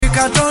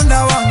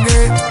Katonda wange,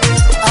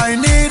 I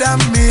need a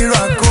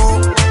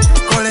miracle.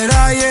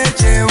 Kolera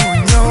yeche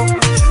unyo,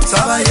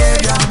 saba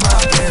yebya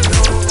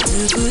makendo.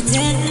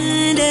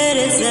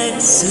 Tukutendere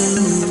seksu,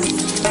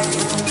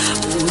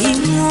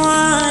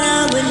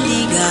 ulimwana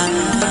wendiga.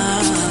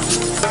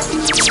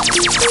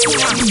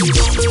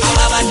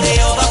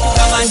 Ababadde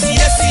obakugamba nti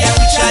Yesu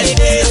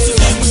yakukyalidde Yesu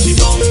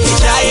nemukigongo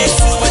ekya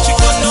Yesu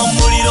bwekikono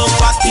omuliro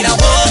kwakira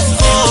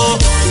woko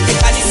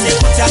ekkanisa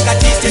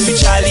ekutakati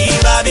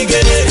tebikyaliba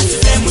bigere Yesu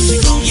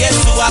nemukigongo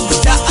Yesu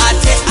wakuta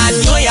ate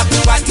anyo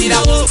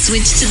yakukwatirawo.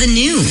 Switch to the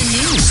new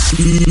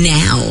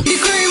now.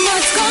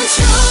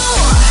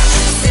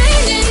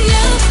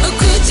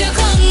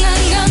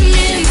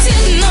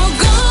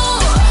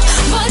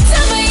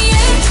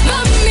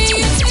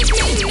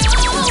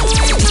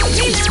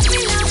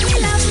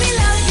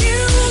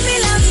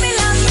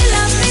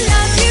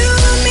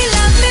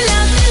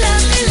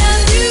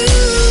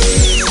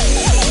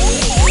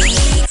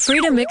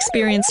 Freedom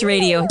Experience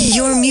Radio,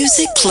 Your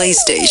music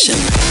PlayStation.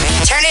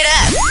 Turn it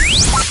up.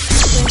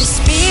 The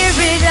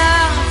Spirit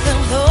of the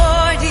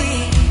Lord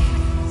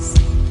is.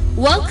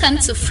 Welcome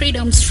to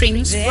Freedom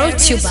Streams, brought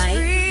to you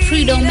by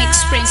Freedom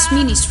Experience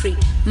Ministry,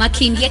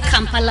 Makindye,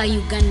 Kampala,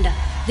 Uganda.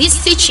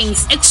 These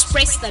teachings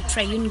express the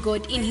triune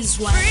God in His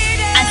Word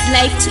as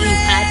life to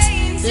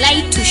impart,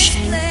 light to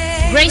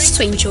shine, grace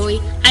to enjoy,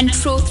 and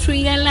truth to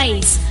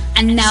realize.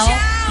 And now,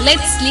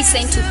 let's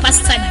listen to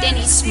Pastor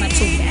Dennis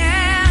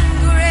Matoga.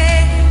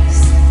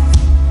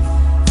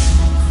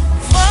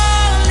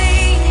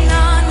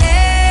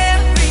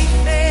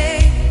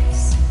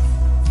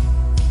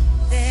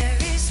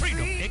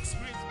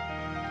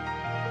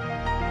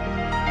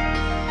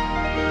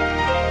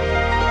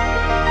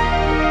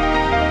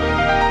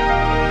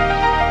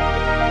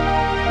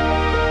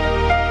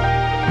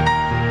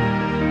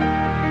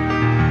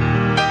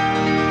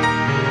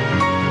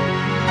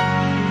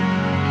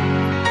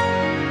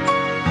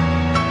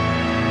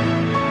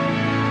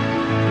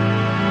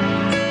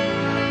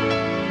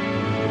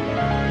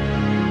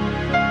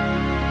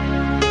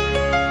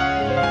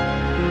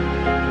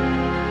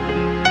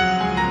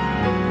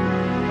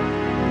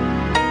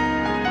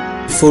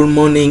 Full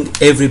morning,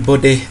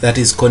 everybody that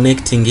is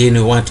connecting in.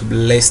 We want to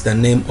bless the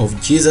name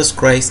of Jesus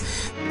Christ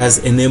has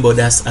enabled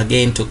us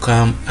again to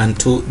come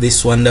unto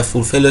this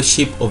wonderful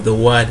fellowship of the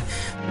word.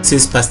 This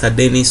is Pastor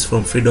Dennis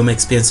from Freedom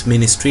Experience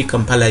Ministry,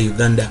 Kampala,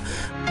 Uganda.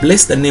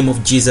 Bless the name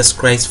of Jesus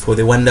Christ for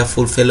the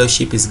wonderful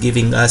fellowship is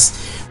giving us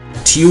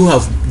that you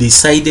have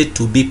decided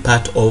to be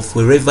part of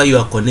wherever you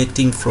are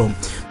connecting from.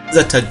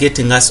 That are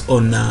getting us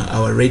on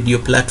our radio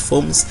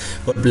platforms.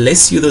 God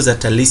bless you. Those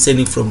that are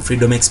listening from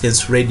Freedom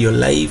Experience Radio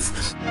Live,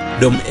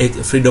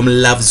 Freedom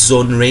Love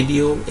Zone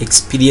Radio,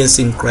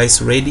 Experiencing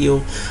Christ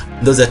Radio.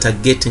 Those that are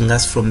getting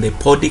us from the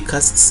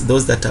podcasts,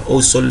 those that are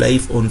also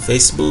live on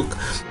Facebook.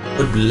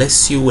 God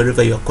bless you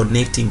wherever you are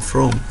connecting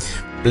from.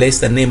 Bless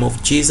the name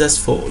of Jesus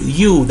for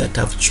you that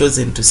have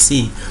chosen to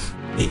see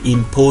the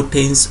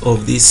importance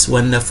of this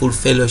wonderful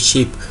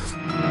fellowship,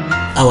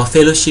 our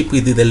fellowship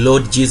with the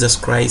Lord Jesus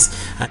Christ,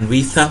 and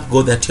we thank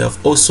God that you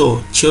have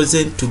also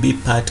chosen to be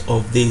part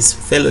of this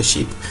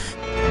fellowship.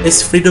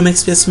 This Freedom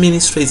Experience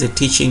Ministry is a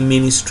teaching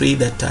ministry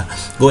that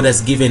God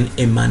has given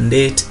a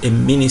mandate, a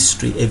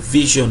ministry, a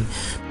vision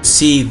to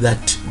see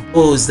that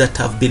those that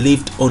have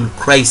believed on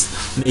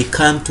Christ may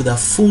come to the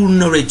full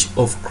knowledge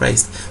of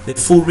Christ, the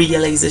full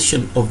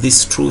realization of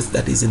this truth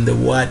that is in the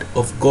Word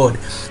of God.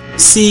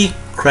 See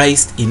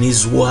Christ in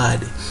His Word,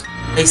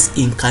 Christ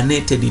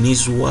incarnated in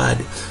His Word,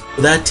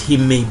 that He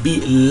may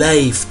be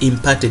life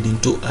imparted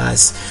into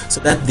us,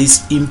 so that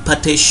this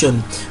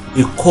impartation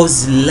will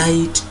cause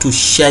light to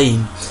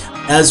shine.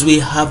 As we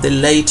have the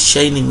light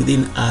shining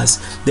within us,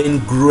 then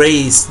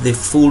grace, the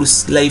full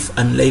life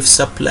and life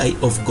supply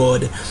of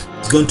God,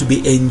 is going to be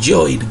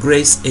enjoyed.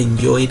 Grace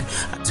enjoyed.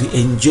 As we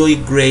enjoy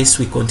grace,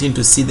 we continue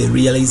to see the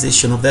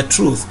realization of that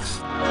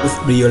truth.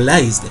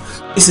 Realized.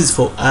 This is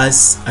for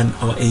us and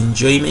our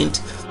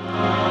enjoyment.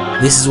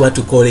 This is what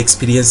we call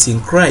experiencing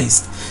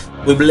Christ.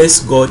 We bless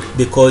God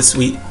because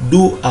we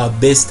do our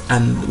best,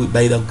 and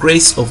by the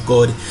grace of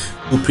God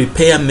we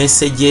prepare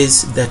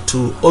messages that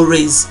will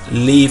always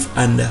live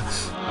and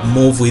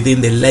move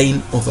within the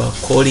line of our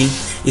calling.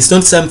 It's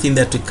not something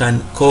that we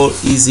can call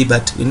easy,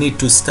 but we need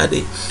to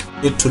study,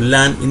 we need to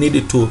learn, we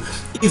need to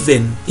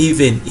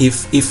even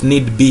if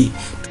need be,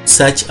 to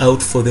search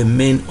out for the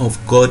men of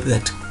God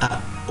that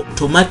are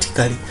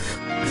automatically,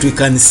 we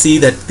can see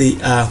that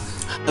they are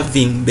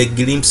having the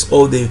glimpse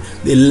or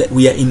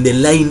we are in the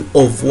line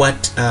of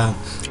what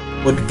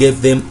God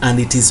gave them, and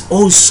it is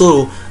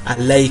also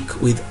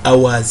alike with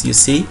ours. You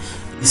see,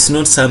 it's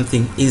not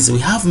something easy. We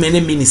have many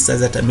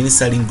ministers that are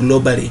ministering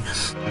globally.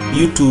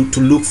 You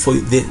to look for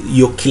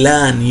your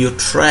clan, your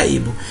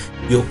tribe,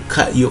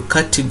 your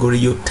category,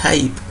 your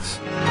type.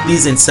 It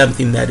isn't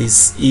something that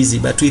is easy,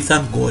 but we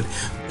thank God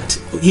that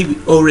He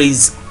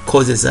always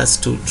causes us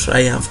to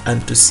triumph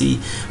and to see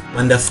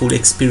wonderful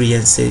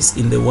experiences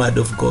in the Word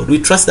of God. We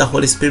trust the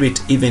Holy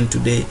Spirit even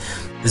today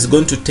is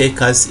going to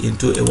take us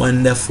into a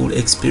wonderful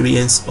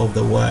experience of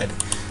the Word.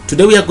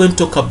 Today we are going to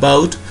talk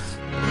about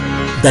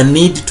the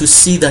need to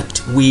see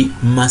that we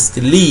must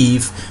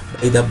live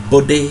by the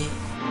body,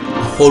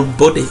 the whole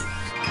body.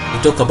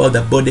 We talk about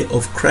the body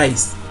of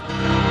Christ.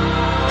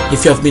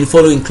 If you have been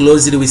following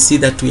closely, we see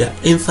that we are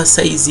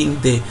emphasizing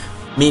the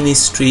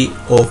ministry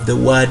of the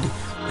word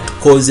that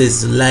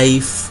causes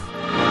life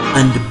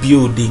and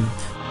building.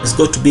 It's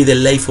got to be the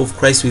life of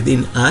Christ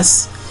within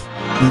us,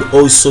 and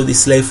also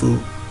this life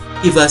will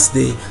give us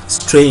the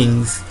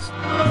strength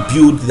to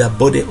build the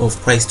body of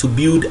Christ, to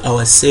build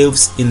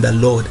ourselves in the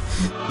Lord.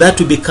 That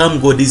will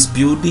become God's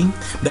building,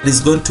 that is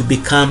going to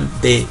become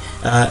the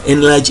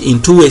enlarge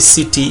into a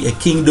city, a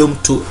kingdom,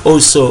 to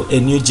also a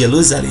new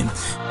Jerusalem.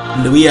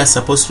 And we are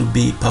supposed to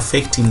be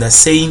perfecting the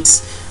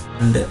saints,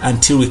 and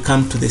until we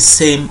come to the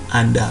same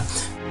and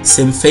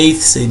same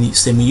faith,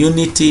 same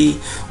unity,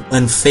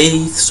 and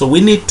faith. So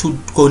we need to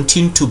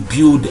continue to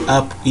build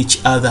up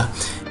each other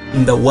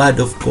in the word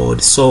of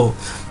God. So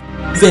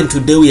even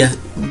today we are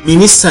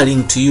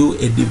ministering to you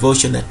a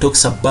devotion that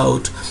talks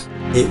about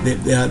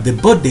the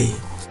body.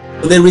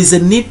 There is a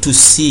need to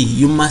see.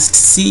 You must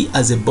see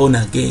as a born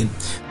again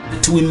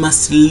that we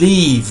must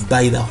live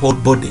by the whole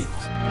body.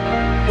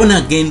 Born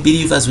again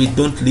believers, we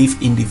don't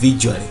live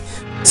individually.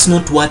 It's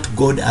not what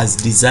God has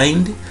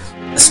designed.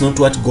 It's not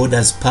what God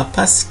has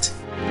purposed.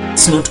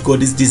 It's not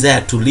God's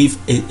desire to live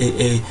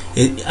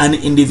an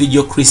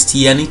individual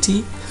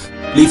Christianity,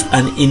 live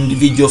an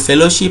individual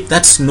fellowship.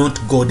 That's not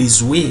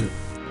God's will.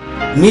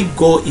 We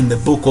go in the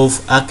book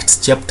of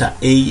Acts chapter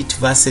 8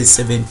 verses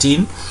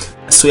 17.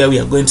 That's where we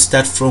are going to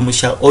start from. We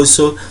shall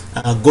also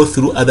go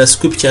through other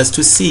scriptures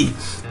to see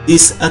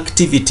this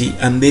activity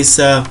and this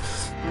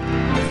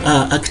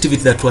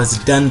activity that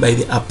was done by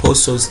the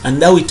apostles,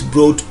 and how it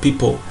brought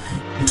people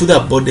into the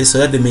body so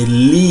that they may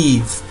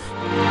live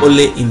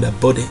only in the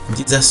body, in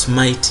Jesus'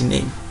 mighty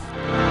name.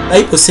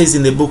 The Bible says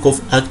in the book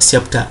of Acts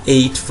chapter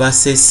 8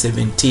 verses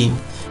 17,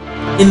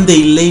 and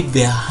they laid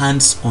their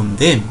hands on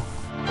them,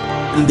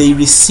 and they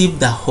received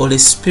the Holy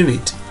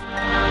Spirit.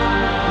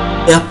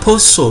 The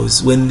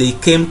apostles, when they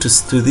came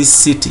to this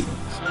city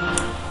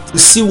to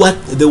see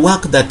what the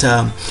work that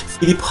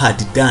Philip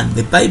had done,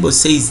 the Bible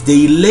says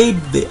they laid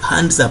the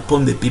hands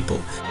upon the people,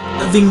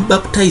 having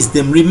baptized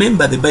them.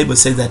 Remember, the Bible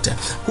says that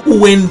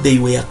when they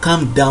were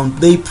come down,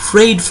 they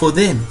prayed for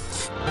them,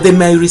 they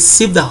may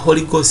receive the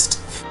Holy Ghost.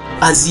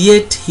 As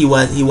yet he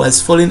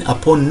was fallen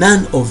upon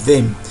none of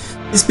them.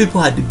 These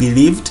people had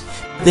believed,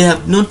 they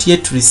have not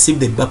yet received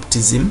the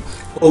baptism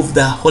of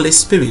the Holy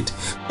Spirit.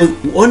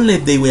 Only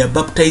they were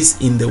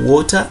baptized in the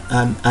water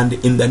and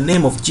in the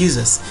name of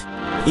Jesus.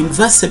 In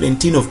verse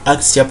 17 of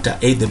Acts chapter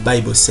 8, the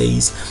Bible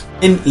says,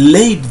 and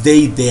laid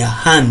they their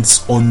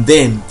hands on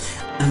them,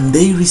 and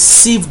they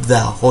received the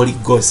Holy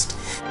Ghost.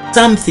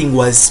 Something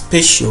was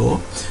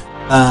special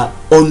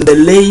on the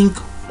laying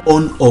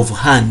on of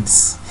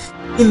hands,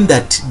 in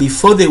that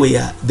before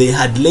they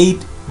had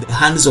laid the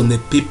hands on the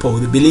people,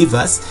 the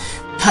believers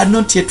had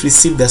not yet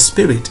received the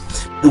Spirit.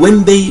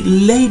 When they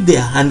laid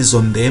their hands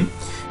on them,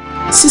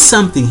 see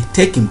something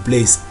taking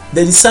place.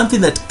 There is something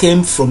that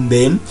came from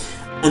them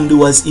and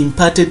was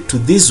imparted to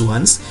these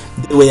ones.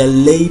 They were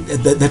laid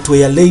that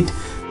were laid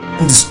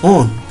hands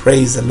on.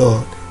 Praise the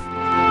Lord.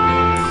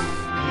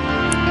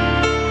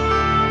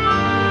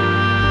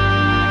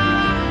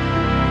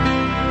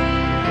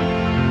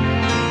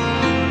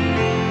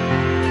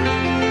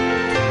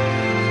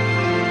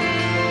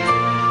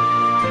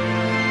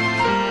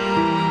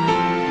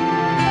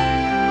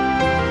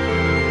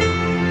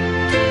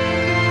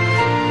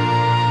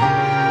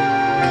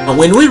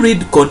 When we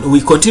read, we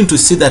continue to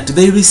see that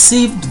they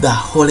received the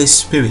Holy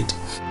Spirit.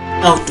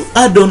 Now, to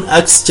add on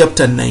Acts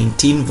chapter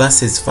 19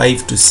 verses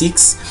 5 to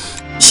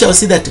 6, we shall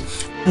see that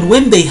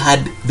when they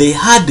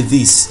had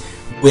this,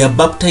 were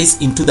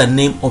baptized into the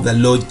name of the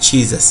Lord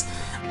Jesus.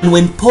 And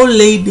when Paul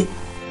laid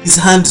his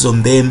hands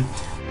on them,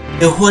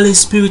 the Holy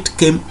Spirit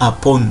came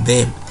upon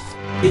them.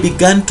 They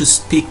began to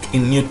speak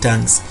in new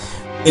tongues.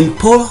 And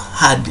Paul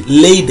had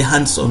laid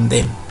hands on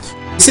them.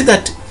 You see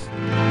that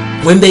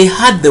when they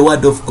heard the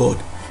word of God,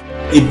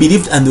 they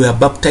believed and they were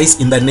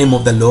baptized in the name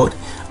of the Lord.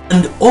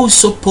 And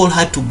also Paul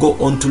had to go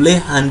on to lay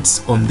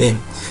hands on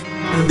them.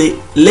 And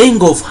the laying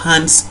of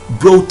hands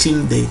brought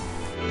in the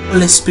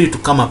Holy Spirit to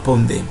come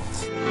upon them.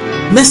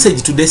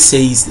 Message today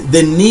says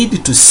the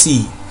need to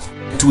see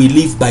that we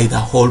live by the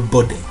whole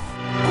body.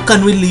 How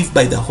can we live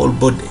by the whole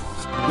body?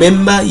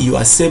 Remember, you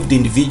are saved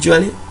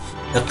individually.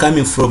 You're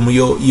coming from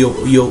your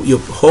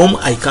home.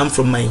 I come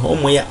from my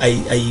home where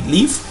I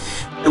live.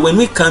 And when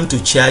we come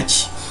to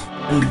church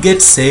and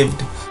get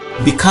saved,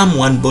 become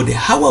one body.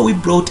 How are we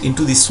brought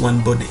into this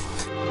one body?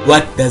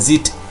 What does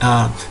it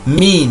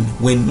mean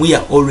when we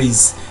are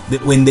always,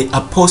 when the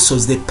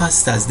apostles, the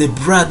pastors, the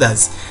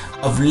brothers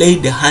have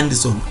laid their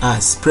hands on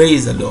us?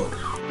 Praise the Lord.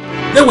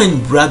 Then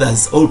when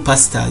brothers or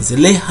pastors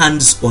lay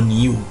hands on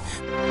you,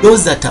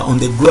 those that are on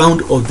the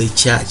ground of the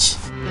church,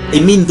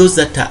 I mean those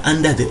that are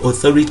under the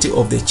authority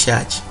of the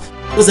church,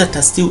 those that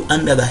are still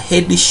under the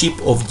headship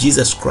of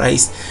Jesus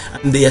Christ,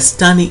 and they are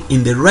standing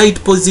in the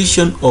right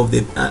position of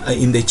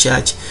in the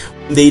church,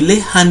 they lay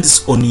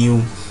hands on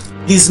you.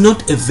 It is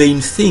not a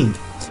vain thing.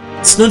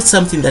 It's not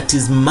something that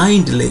is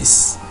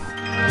mindless.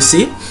 You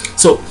see?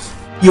 So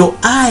your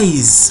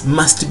eyes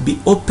must be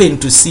open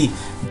to see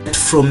that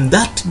from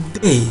that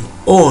day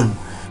on,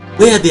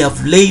 when they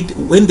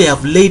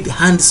have laid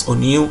hands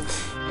on you,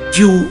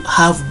 you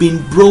have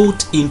been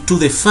brought into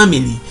the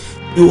family.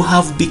 You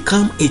have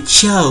become a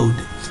child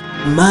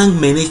among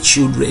many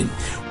children.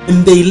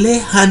 When they lay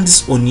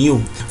hands on you,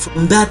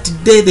 from that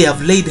day they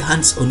have laid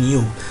hands on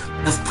you,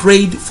 have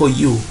prayed for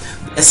you.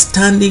 They are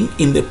standing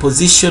in the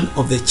position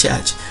of the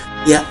church.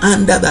 They are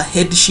under the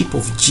headship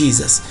of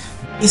Jesus.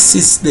 This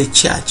is the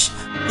church.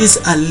 These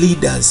are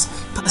leaders,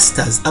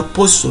 pastors,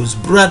 apostles,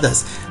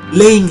 brothers,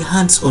 laying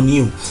hands on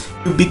you.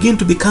 You begin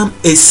to become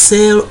a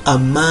cell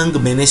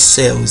among many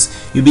cells.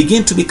 You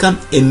begin to become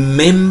a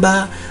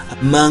member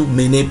among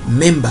many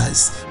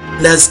members.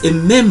 And as a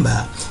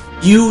member,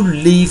 you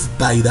live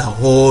by the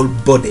whole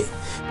body.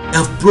 They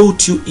have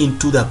brought you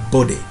into the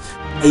body.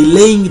 By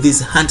laying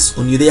these hands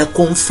on you, they are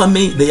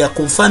confirming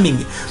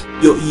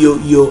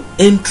your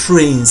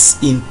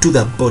entrance into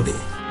the body.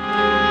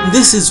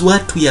 This is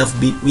what we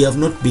have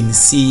not been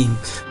seeing.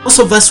 Most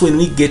of us, when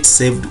we get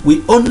saved,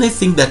 we only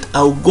think that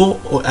I'll go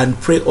and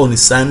pray on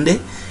Sunday,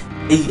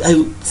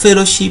 I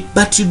fellowship,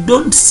 but you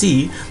don't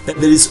see that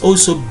there is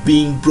also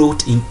being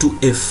brought into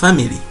a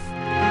family.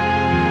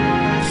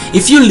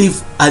 If you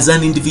live as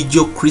an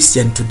individual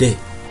Christian today,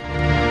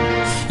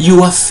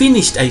 you are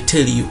finished, I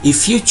tell you.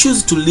 If you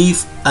choose to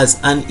live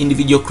as an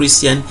individual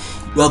Christian,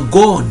 you are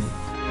gone.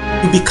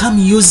 You become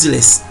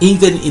useless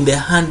even in the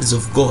hands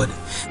of God.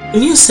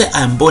 When you say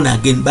I am born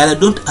again, but I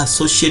don't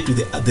associate with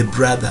the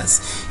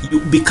brothers, you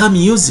become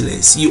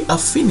useless. You are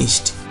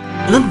finished.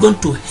 You're not going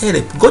to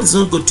help. God is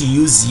not going to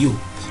use you.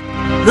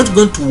 You're not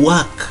going to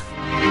work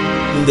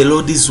in the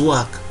Lord's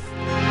work.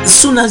 As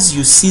soon as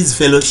you cease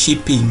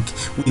fellowshipping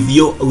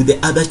with the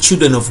other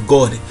children of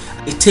God,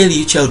 I tell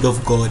you, child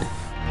of God,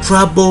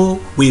 trouble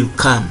will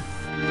come.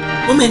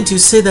 The moment you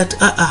say that,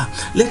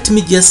 let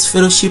me just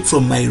fellowship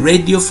from my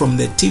radio, from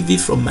the TV,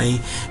 from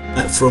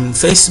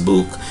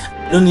Facebook,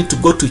 I don't need to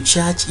go to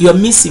church, you are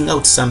missing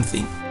out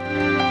something.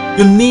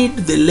 You need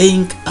the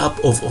laying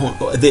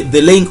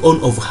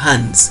on of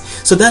hands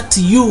so that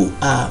you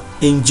are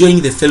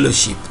enjoying the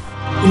fellowship.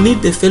 You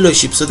need the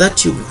fellowship so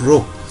that you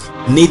grow.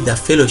 You need the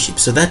fellowship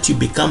so that you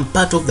become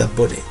part of the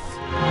body.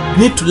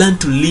 You need to learn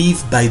to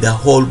live by the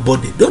whole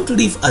body. Don't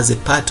live as a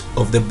part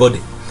of the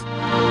body.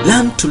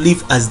 Learn to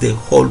live as the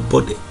whole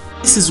body.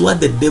 This is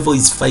what the devil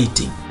is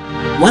fighting.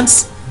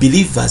 Wants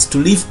believers to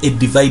live a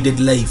divided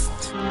life,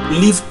 to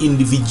live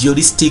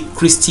individualistic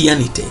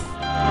Christianity.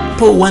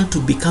 People want to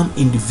become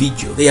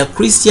individual. They are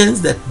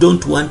Christians that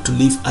don't want to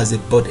live as a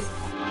body.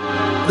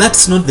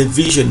 That's not the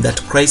vision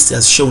that Christ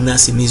has shown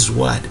us in His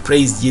Word.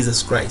 Praise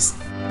Jesus Christ.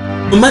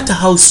 No matter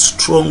how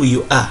strong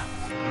you are,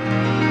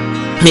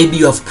 maybe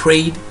you have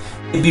prayed,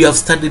 maybe you have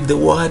studied the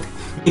Word,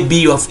 maybe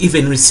you have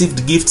even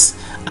received gifts,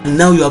 and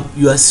now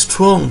you are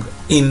strong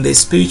in the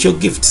spiritual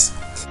gifts.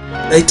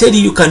 I tell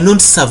you, you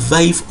cannot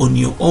survive on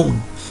your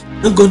own.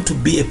 You're not going to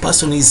be a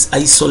person who is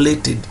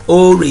isolated,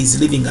 always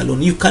living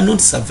alone. You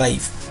cannot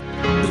survive.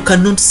 You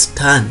cannot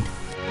stand.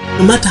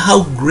 No matter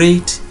how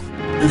great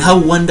and how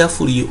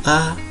wonderful you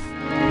are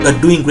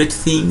doing great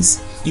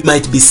things. You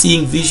might be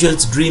seeing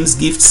visions, dreams,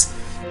 gifts.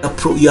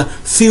 You are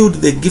filled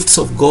with the gifts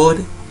of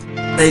God.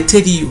 And I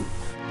tell you,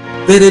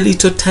 very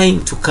little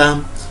time to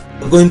come,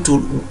 you're going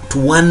to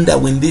wonder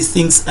when these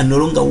things are no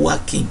longer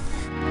working,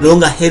 no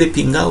longer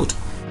helping out,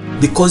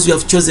 because you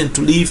have chosen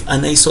to live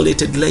an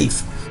isolated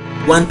life.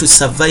 You want to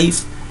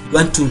survive. You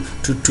want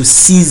to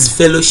cease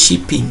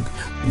fellowshipping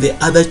with the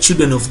other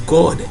children of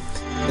God.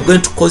 You're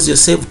going to cause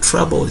yourself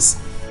troubles.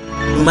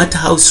 No matter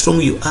how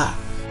strong you are,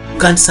 you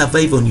can't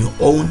survive on your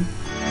own.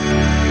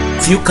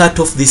 If you cut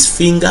off this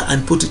finger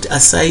and put it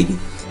aside,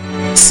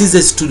 it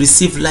ceases to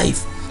receive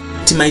life.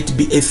 It might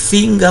be a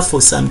finger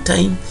for some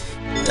time.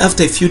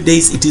 After a few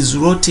days, it is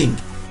rotting.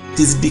 It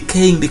is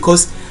decaying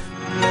because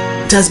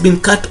it has been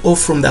cut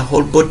off from the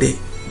whole body.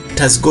 It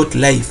has got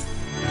life.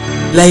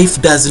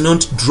 Life does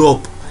not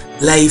drop.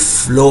 Life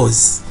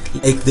flows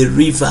like the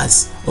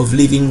rivers of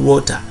living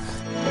water.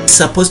 It's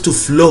supposed to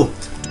flow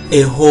to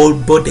a whole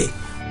body.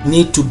 You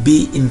need to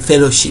be in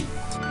fellowship.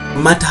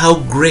 No matter how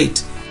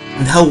great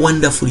and how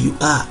wonderful you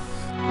are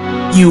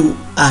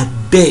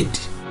dead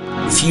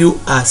if you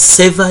are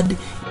severed,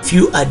 if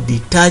you are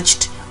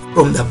detached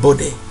from the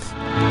body.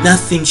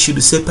 Nothing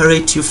should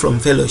separate you from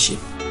fellowship.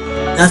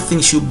 Nothing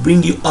should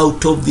bring you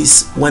out of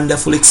this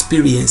wonderful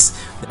experience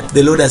that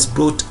the Lord has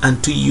brought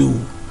unto you.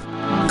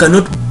 You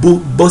cannot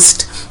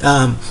boast.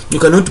 You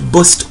cannot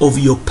boast of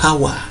your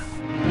power.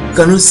 You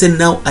cannot say,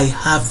 now I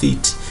have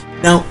it.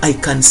 Now I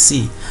can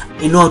see.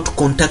 I know how to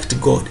contact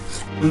God.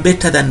 I'm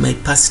better than my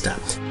pastor.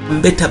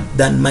 I'm better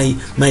than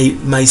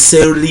my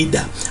cell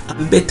leader.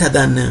 I'm better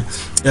than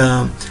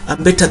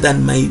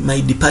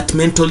my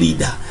departmental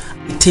leader.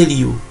 I tell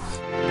you,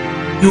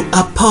 you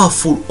are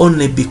powerful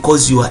only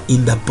because you are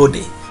in the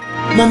body.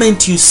 The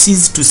moment you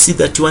cease to see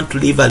that you want to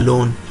live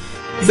alone,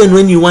 even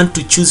when you want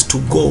to choose to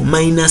go,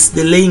 minus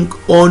the laying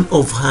on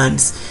of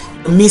hands,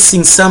 you're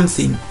missing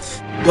something.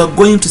 you are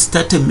going to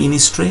start a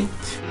ministry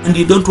and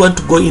you don't want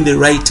to go in the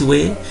right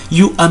way,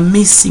 you are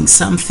missing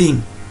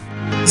something.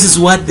 This is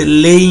what the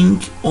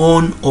laying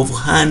on of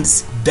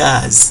hands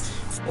does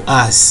for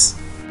us.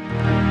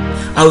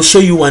 I'll show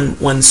you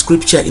one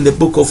scripture in the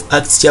book of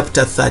Acts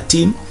chapter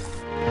 13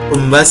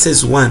 from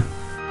verses 1.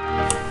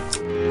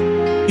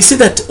 You see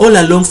that all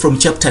along from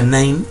chapter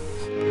 9,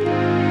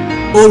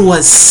 Paul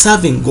was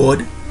serving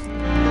God.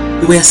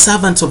 They were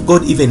servants of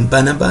God, even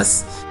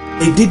Barnabas.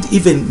 They did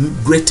even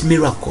great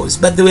miracles,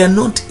 but they were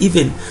not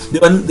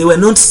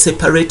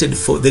separated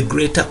for the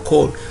greater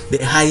call, the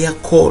higher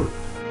call.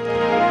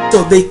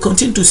 So they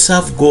continued to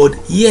serve God.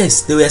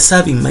 Yes, they were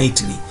serving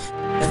mightily.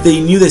 They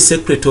knew the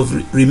secret of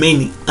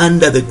remaining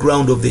under the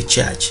ground of the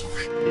church.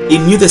 They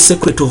knew the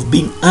secret of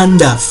being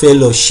under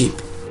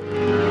fellowship.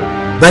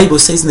 Bible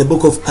says in the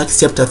book of Acts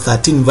chapter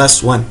 13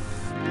 verse 1.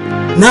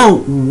 Now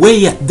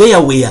where they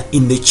were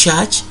in the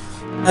church,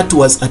 that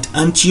was at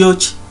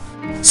Antioch,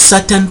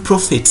 certain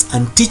prophets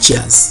and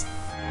teachers,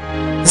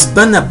 as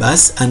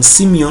Barnabas and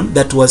Simeon,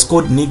 that was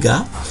called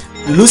Niger,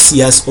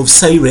 Lucius of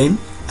Cyrene,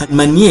 and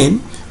Manaen,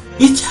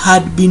 which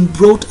had been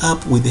brought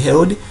up with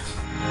Herod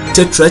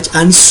Tetrarch,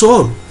 and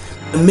Saul,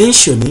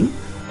 mentioning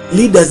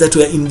leaders that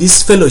were in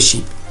this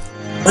fellowship.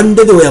 One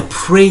day they were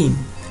praying.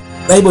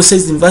 Bible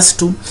says in verse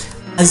 2,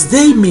 as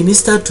they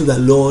ministered to the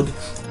Lord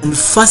and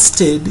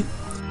fasted,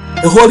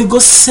 the Holy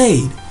Ghost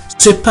said,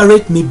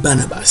 separate me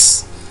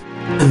Barnabas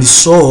and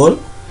Saul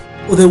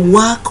for the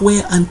work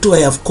whereunto I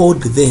have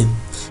called them.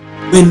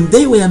 When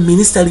they were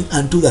ministering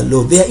unto the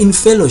Lord, they are in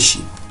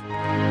fellowship,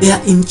 they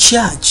are in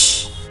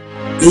church.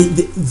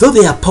 Though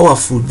they are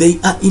powerful, they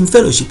are in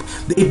fellowship.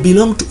 They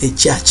belong to a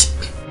church.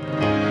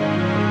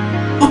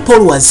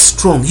 Paul was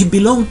strong. He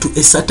belonged to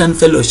a certain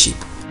fellowship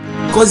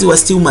because he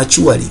was still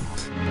maturing.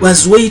 He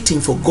was waiting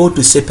for God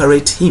to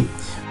separate him,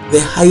 the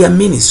higher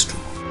ministry,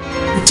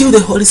 until the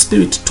Holy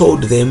Spirit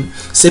told them,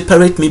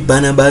 separate me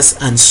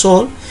Barnabas and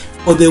Saul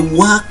for the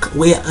work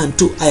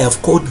whereunto I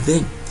have called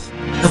them.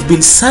 Have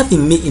been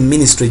serving me in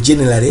ministry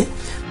generally.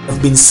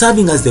 Have been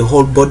serving as the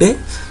whole body.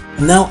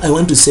 Now I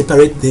want to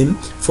separate them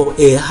for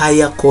a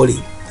higher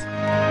calling.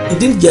 He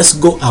didn't just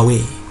go away.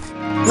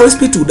 The Holy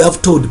Spirit would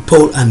have told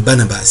Paul and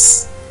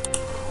Barnabas.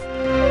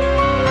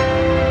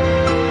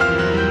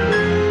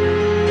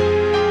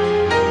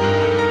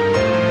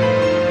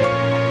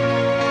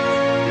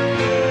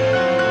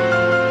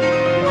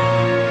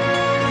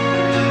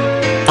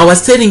 I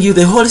was telling you,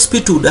 the Holy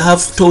Spirit would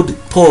have told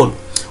Paul,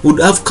 would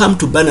have come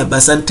to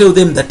Barnabas and tell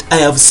them that I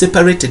have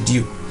separated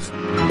you.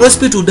 The Holy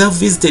Spirit would have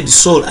visited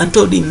Saul and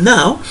told him,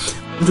 now,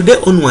 from today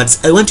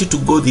onwards, I want you to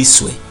go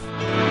this way.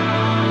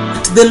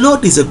 But the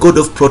Lord is a God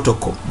of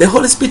protocol. The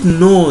Holy Spirit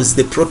knows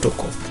the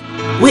protocol,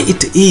 where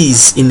it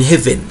is in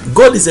heaven.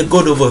 God is a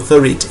God of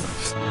authority.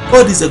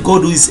 God is a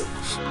God who is,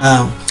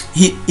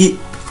 he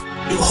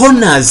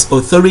honors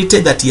authority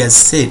that he has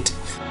said.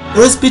 The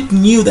Holy Spirit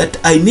knew that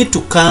I need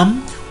to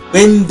come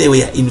when they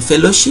were in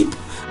fellowship,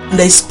 and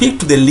I speak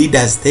to the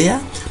leaders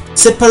there,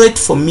 separate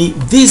for me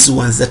these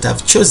ones that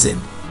I've chosen.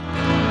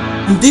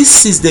 And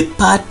this is the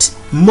part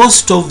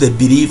most of the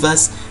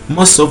believers,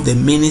 most of the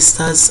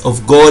ministers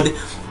of God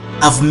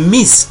have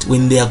missed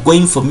when they are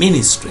going for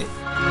ministry.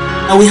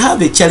 Now we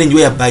have a challenge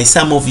whereby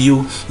some of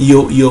you,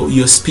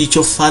 your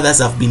spiritual fathers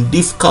have been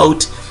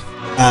difficult.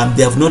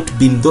 They have not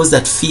been those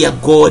that fear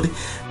God.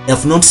 They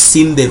have not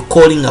seen the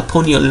calling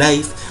upon your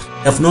life.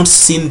 They have not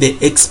seen the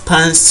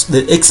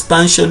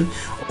expansion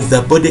of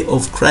the body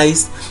of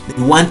Christ.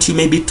 They want you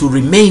maybe to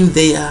remain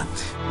there,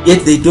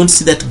 yet they don't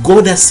see that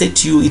God has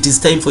set you. It is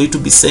time for you to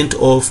be sent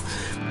off.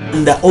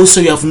 And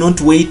also you have not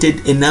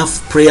waited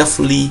enough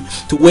prayerfully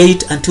to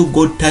wait until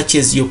God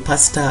touches your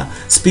pastor,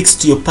 speaks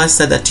to your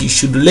pastor that you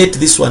should let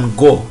this one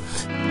go.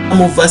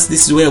 Some of us,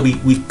 this is where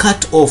we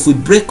cut off, we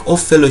break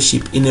off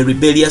fellowship in a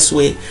rebellious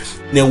way,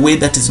 in a way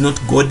that is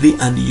not godly,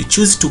 and you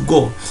choose to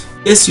go.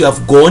 Yes, you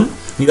have gone,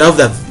 you have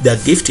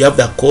the gift, you have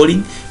the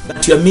calling,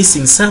 but you are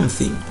missing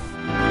something.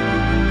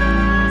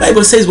 The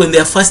Bible says when they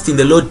are fasting,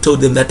 the Lord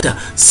told them that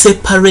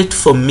separate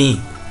from me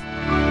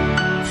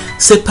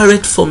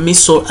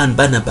Saul and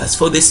Barnabas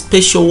for the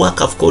special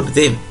work I've called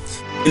them.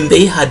 When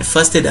they had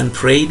fasted and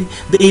prayed,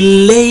 they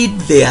laid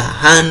their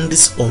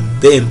hands on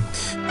them.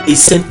 They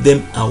sent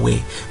them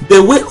away.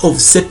 The way of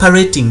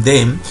separating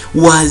them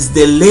was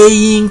the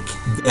laying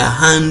their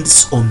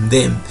hands on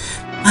them,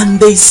 and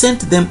they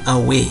sent them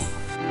away.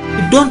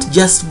 We don't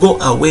just go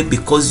away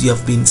because we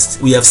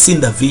have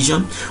seen the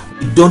vision.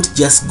 We don't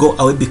just go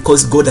away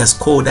because God has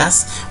called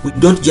us. We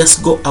don't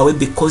just go away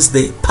because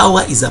the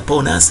power is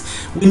upon us.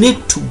 We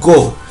need to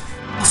go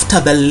after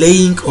the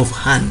laying of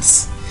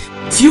hands.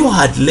 If you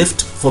had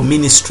left for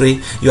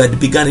ministry, you had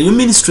begun, your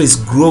ministry is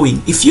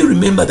growing. If you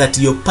remember that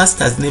your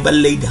pastor has never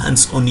laid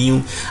hands on you,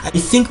 I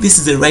think this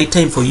is the right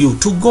time for you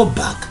to go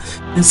back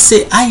and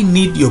say, I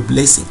need your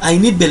blessing. I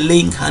need the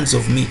laying hands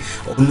of me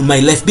on my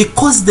life,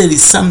 because there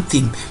is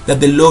something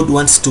that the Lord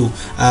wants to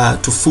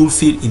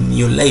fulfill in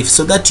your life,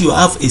 so that you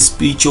have a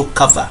spiritual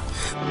cover,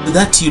 so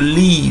that you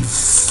live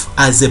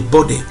as a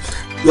body.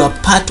 You are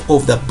part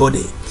of the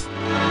body.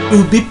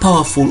 You will be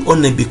powerful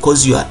only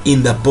because you are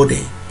in the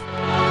body.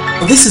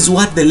 This is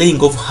what the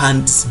laying of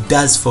hands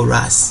does for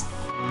us.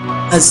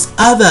 As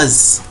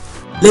others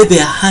lay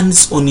their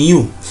hands on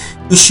you,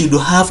 you should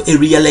have a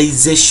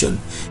realization.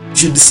 You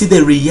should see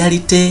the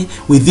reality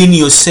within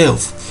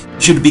yourself.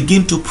 You should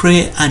begin to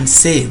pray and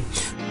say,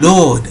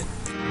 Lord,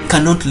 I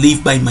cannot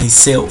live by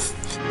myself.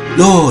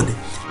 Lord,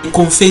 I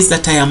confess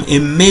that I am a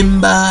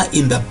member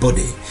in the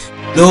body.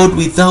 Lord,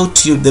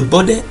 without you,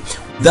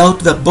 without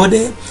the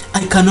body,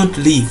 I cannot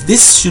live.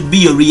 This should be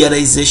your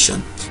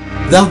realization.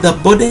 Without the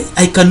body,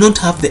 I cannot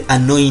have the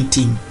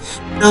anointing.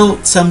 Now,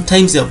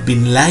 sometimes you have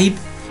been lied,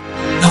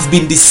 you have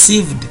been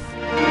deceived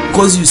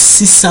because you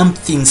see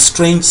something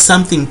strange,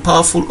 something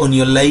powerful on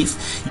your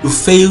life. You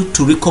fail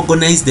to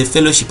recognize the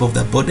fellowship of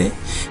the body.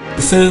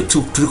 You fail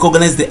to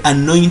recognize the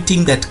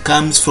anointing that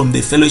comes from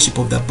the fellowship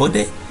of the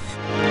body.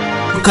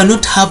 You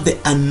cannot have the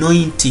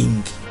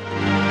anointing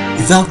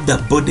without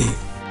the body.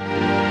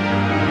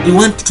 We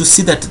want to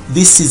see that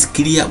this is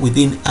clear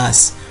within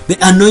us. The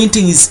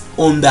anointing is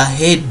on the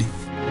head.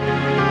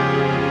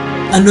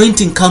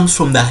 Anointing comes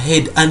from the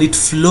head and it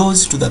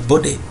flows to the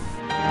body.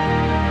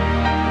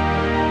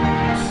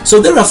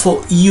 So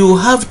therefore, you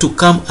have to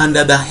come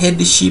under the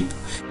headship.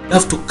 You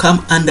have to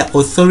come under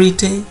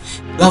authority.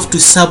 You have to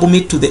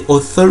submit to the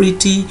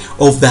authority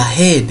of the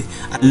head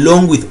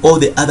along with all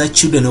the other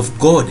children of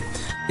God.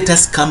 Let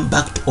us come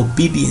back to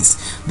obedience.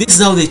 This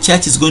is how the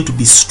church is going to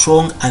be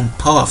strong and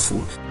powerful.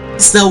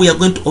 This is how we are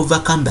going to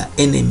overcome the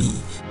enemy.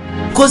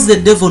 Because the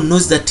devil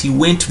knows that he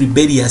went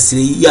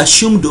rebelliously, he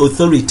assumed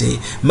authority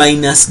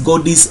minus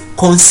God's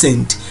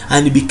consent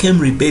and he became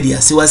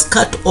rebellious. He was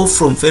cut off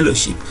from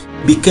fellowship,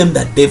 became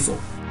the devil.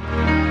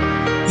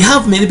 We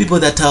have many people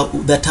that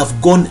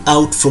have gone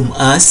out from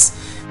us.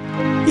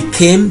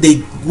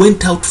 They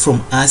went out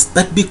from us,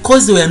 but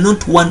because they were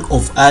not one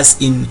of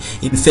us in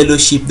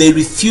fellowship, they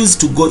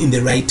refused to go in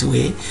the right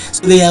way.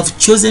 So they have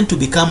chosen to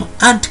become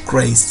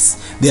antichrists.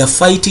 They are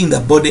fighting the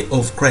body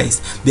of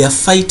Christ. They are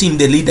fighting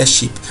the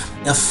leadership.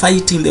 They are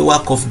fighting the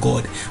work of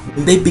God.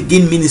 When they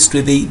begin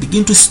ministry, they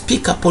begin to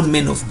speak upon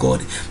men of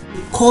God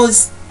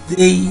because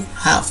they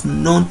have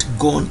not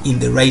gone in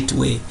the right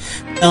way.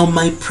 Now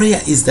my prayer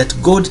is that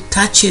God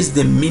touches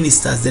the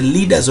ministers, the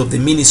leaders of the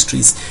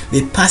ministries,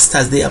 the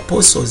pastors, the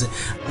apostles,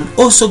 and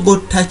also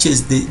God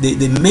touches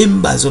the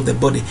members of the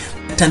body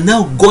that are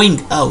now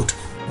going out.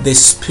 The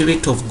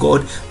Spirit of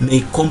God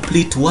may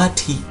complete what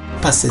He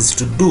purposes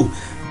to do.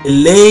 The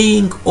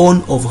laying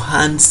on of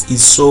hands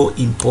is so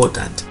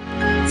important.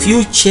 If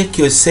you check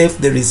yourself,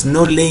 there is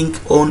no laying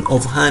on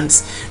of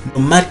hands.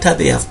 No matter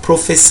they have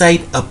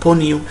prophesied upon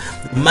you,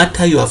 no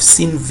matter you have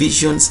seen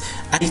visions,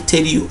 I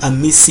tell you are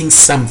missing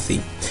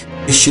something.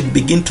 You should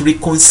begin to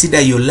reconsider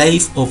your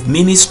life of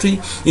ministry.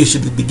 You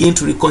should begin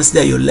to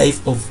reconsider your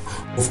life of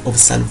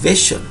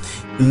salvation.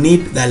 You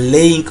need the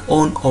laying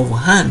on of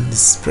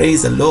hands.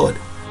 Praise the Lord.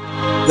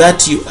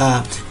 That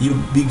you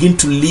begin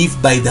to live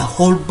by the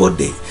whole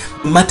body.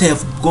 No matter you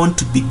have gone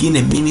to begin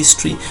a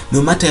ministry,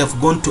 no matter you have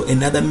gone to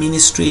another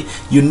ministry,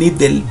 you need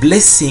the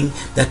blessing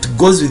that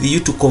goes with you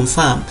to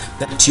confirm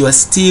that you are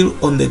still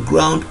on the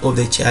ground of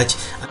the church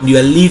and you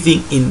are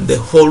living in the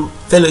whole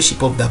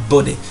fellowship of the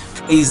body.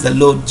 Praise the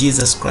Lord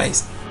Jesus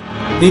Christ.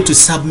 You need to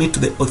submit to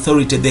the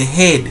authority, the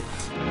head,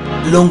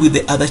 along with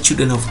the other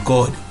children of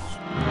God.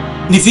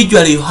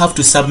 Individually, you have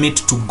to submit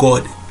to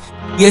God.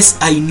 Yes,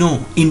 I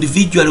know,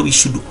 individually we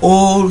should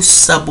all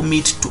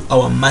submit to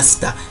our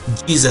Master,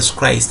 Jesus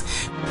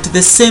Christ. But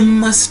the same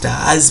Master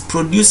has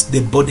produced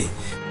the body,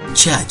 the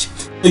church.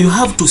 So you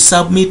have to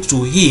submit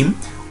to Him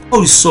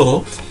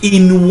also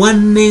in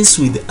oneness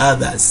with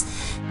others.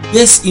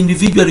 Yes,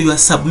 individually you are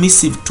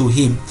submissive to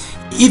Him.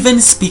 He even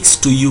speaks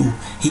to you.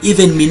 He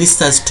even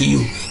ministers to you.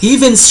 He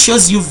even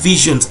shows you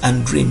visions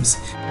and dreams.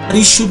 But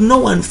you should know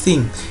one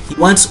thing. He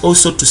wants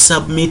also to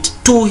submit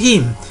to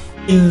Him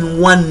in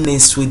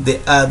oneness with the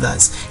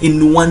others,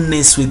 in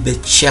oneness with the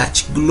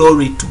church.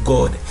 Glory to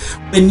God.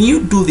 When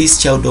you do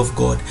this, child of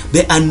God,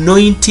 the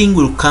anointing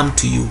will come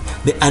to you.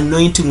 The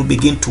anointing will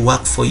begin to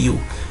work for you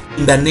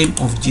in the name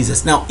of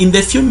Jesus. Now, in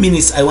the few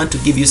minutes, I want to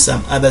give you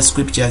some other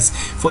scriptures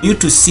for you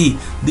to see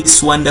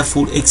this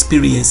wonderful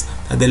experience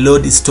that the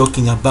Lord is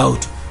talking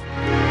about.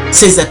 It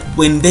says that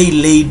when they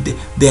laid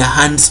their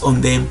hands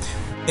on them,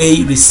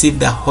 they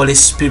received the Holy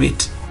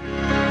Spirit.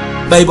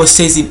 The Bible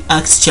says in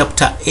Acts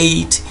chapter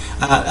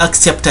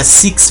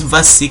 6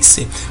 verse 6,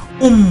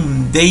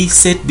 whom they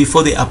set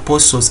before the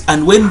apostles,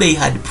 and when they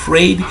had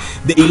prayed,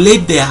 they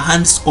laid their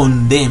hands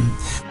on them.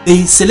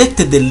 They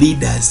selected the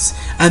leaders,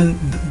 and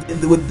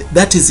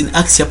that is in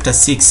Acts chapter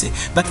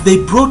 6. But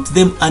they brought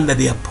them under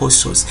the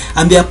apostles,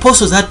 and the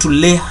apostles had to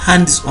lay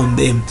hands on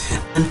them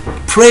and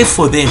pray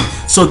for them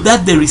so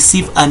that they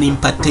receive an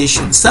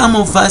impartation. Some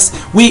of us,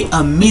 we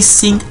are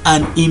missing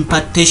an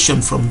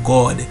impartation from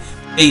God.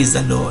 Praise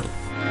the Lord.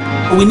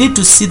 We need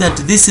to see that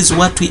this is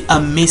what we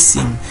are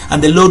missing,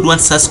 and the Lord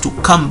wants us to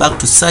come back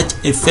to such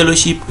a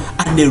fellowship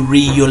and a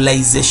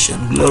realization.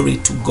 Glory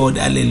to God.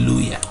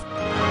 Hallelujah.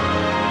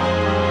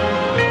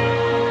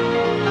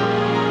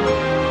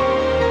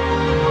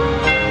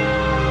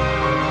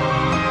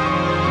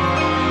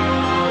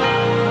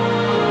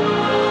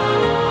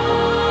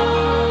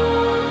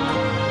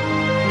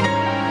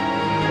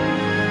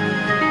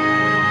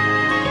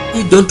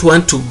 don't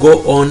want to go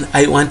on.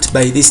 I want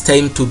by this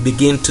time to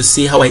begin to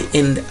see how I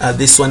end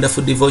this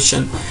wonderful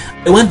devotion.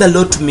 I want the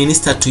Lord to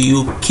minister to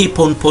you. Keep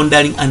on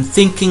pondering and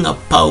thinking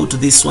about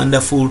this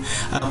wonderful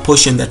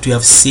portion that we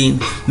have seen.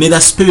 May the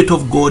Spirit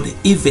of God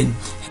even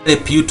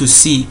help you to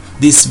see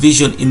this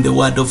vision in the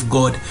Word of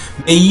God.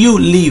 May you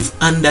live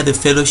under the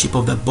fellowship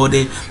of the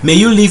body. May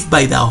you live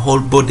by the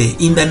whole body.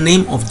 In the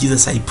name of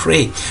Jesus, I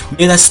pray.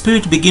 May the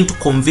Spirit begin to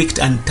convict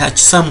and touch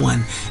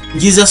someone. In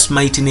Jesus'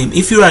 mighty name.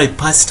 If you are a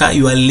pastor,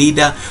 you are a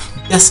leader,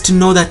 just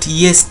know that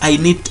yes, I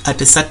need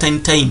at a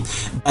certain time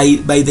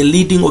by the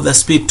leading of the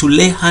Spirit to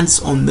lay hands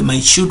on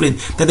my children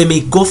that they may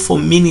go for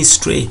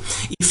ministry.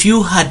 If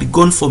you had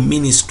gone for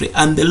ministry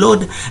and the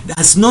Lord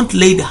has not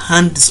laid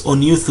hands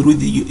on you through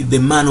the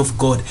man of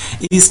God,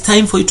 it is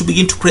time for you to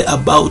begin to pray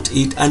about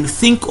it and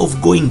think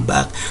of going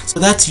back so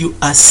that you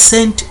are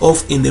sent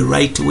off in the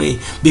right way,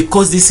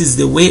 because this is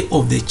the way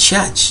of the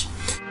church.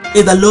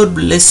 May the Lord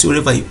bless you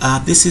wherever you are.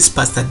 This is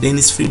Pastor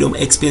Dennis, Freedom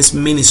Experience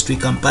Ministry,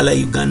 Kampala,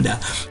 Uganda.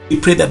 We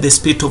pray that the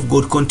Spirit of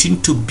God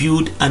continue to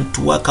build and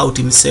to work out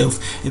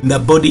himself in the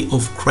body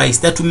of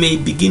Christ, that we may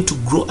begin to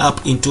grow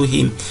up into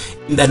him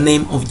in the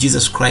name of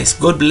Jesus Christ.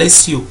 God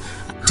bless you.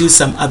 Until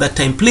some other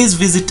time, please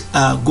visit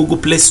Google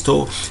Play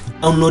Store,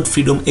 download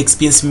Freedom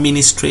Experience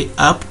Ministry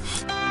app,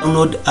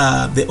 download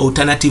the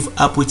alternative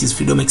app, which is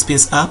Freedom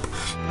Experience app.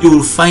 You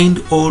will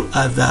find all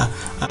other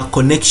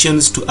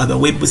connections to other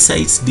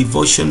websites,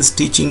 devotions,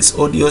 teachings,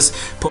 audios,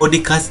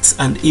 podcasts,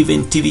 and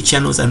even TV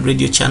channels and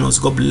radio channels.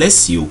 God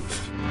bless you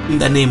in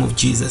the name of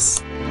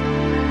Jesus.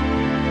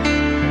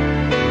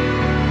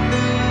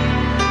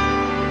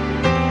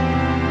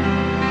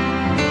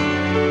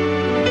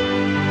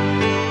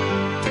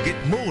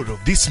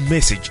 This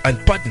message and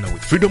partner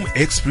with Freedom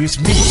Experience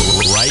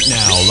Ministry right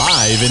now,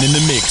 live and in the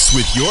mix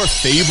with your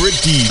favorite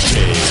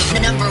DJ. The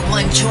number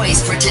one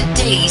choice for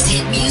today's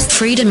hit music.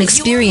 Freedom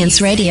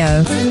Experience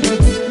Radio.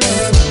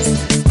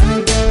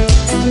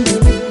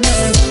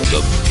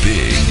 The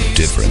big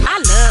difference. I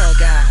love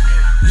God.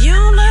 You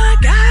don't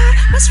love God?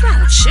 What's wrong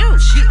with you?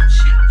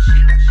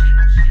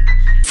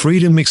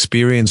 Freedom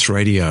Experience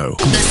Radio.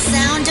 The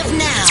sound of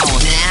now.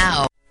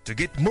 To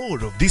get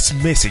more of this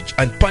message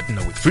and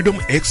partner with Freedom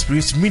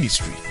Experience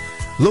Ministry,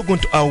 log on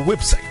to our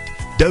website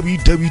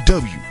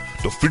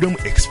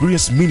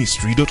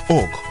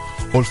www.freedomexperienceministry.org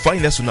or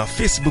find us on our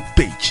Facebook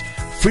page,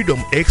 Freedom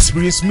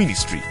Experience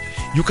Ministry.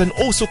 You can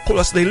also call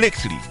us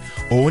directly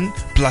on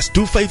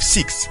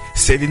 +256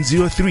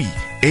 703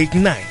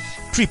 89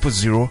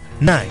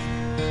 0009.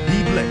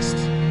 Be blessed.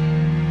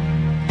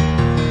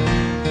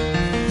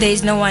 There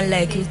is no one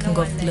like you, King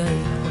of Glory.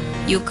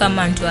 You come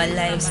unto our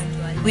lives.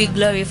 We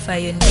glorify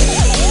your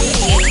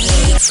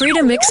name.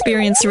 Freedom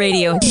Experience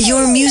Radio.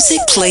 Your music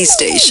play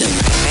station.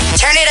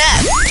 Turn it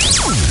up.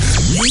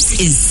 This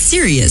is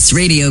serious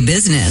radio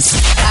business.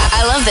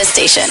 I love this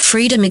station.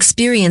 Freedom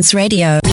Experience Radio.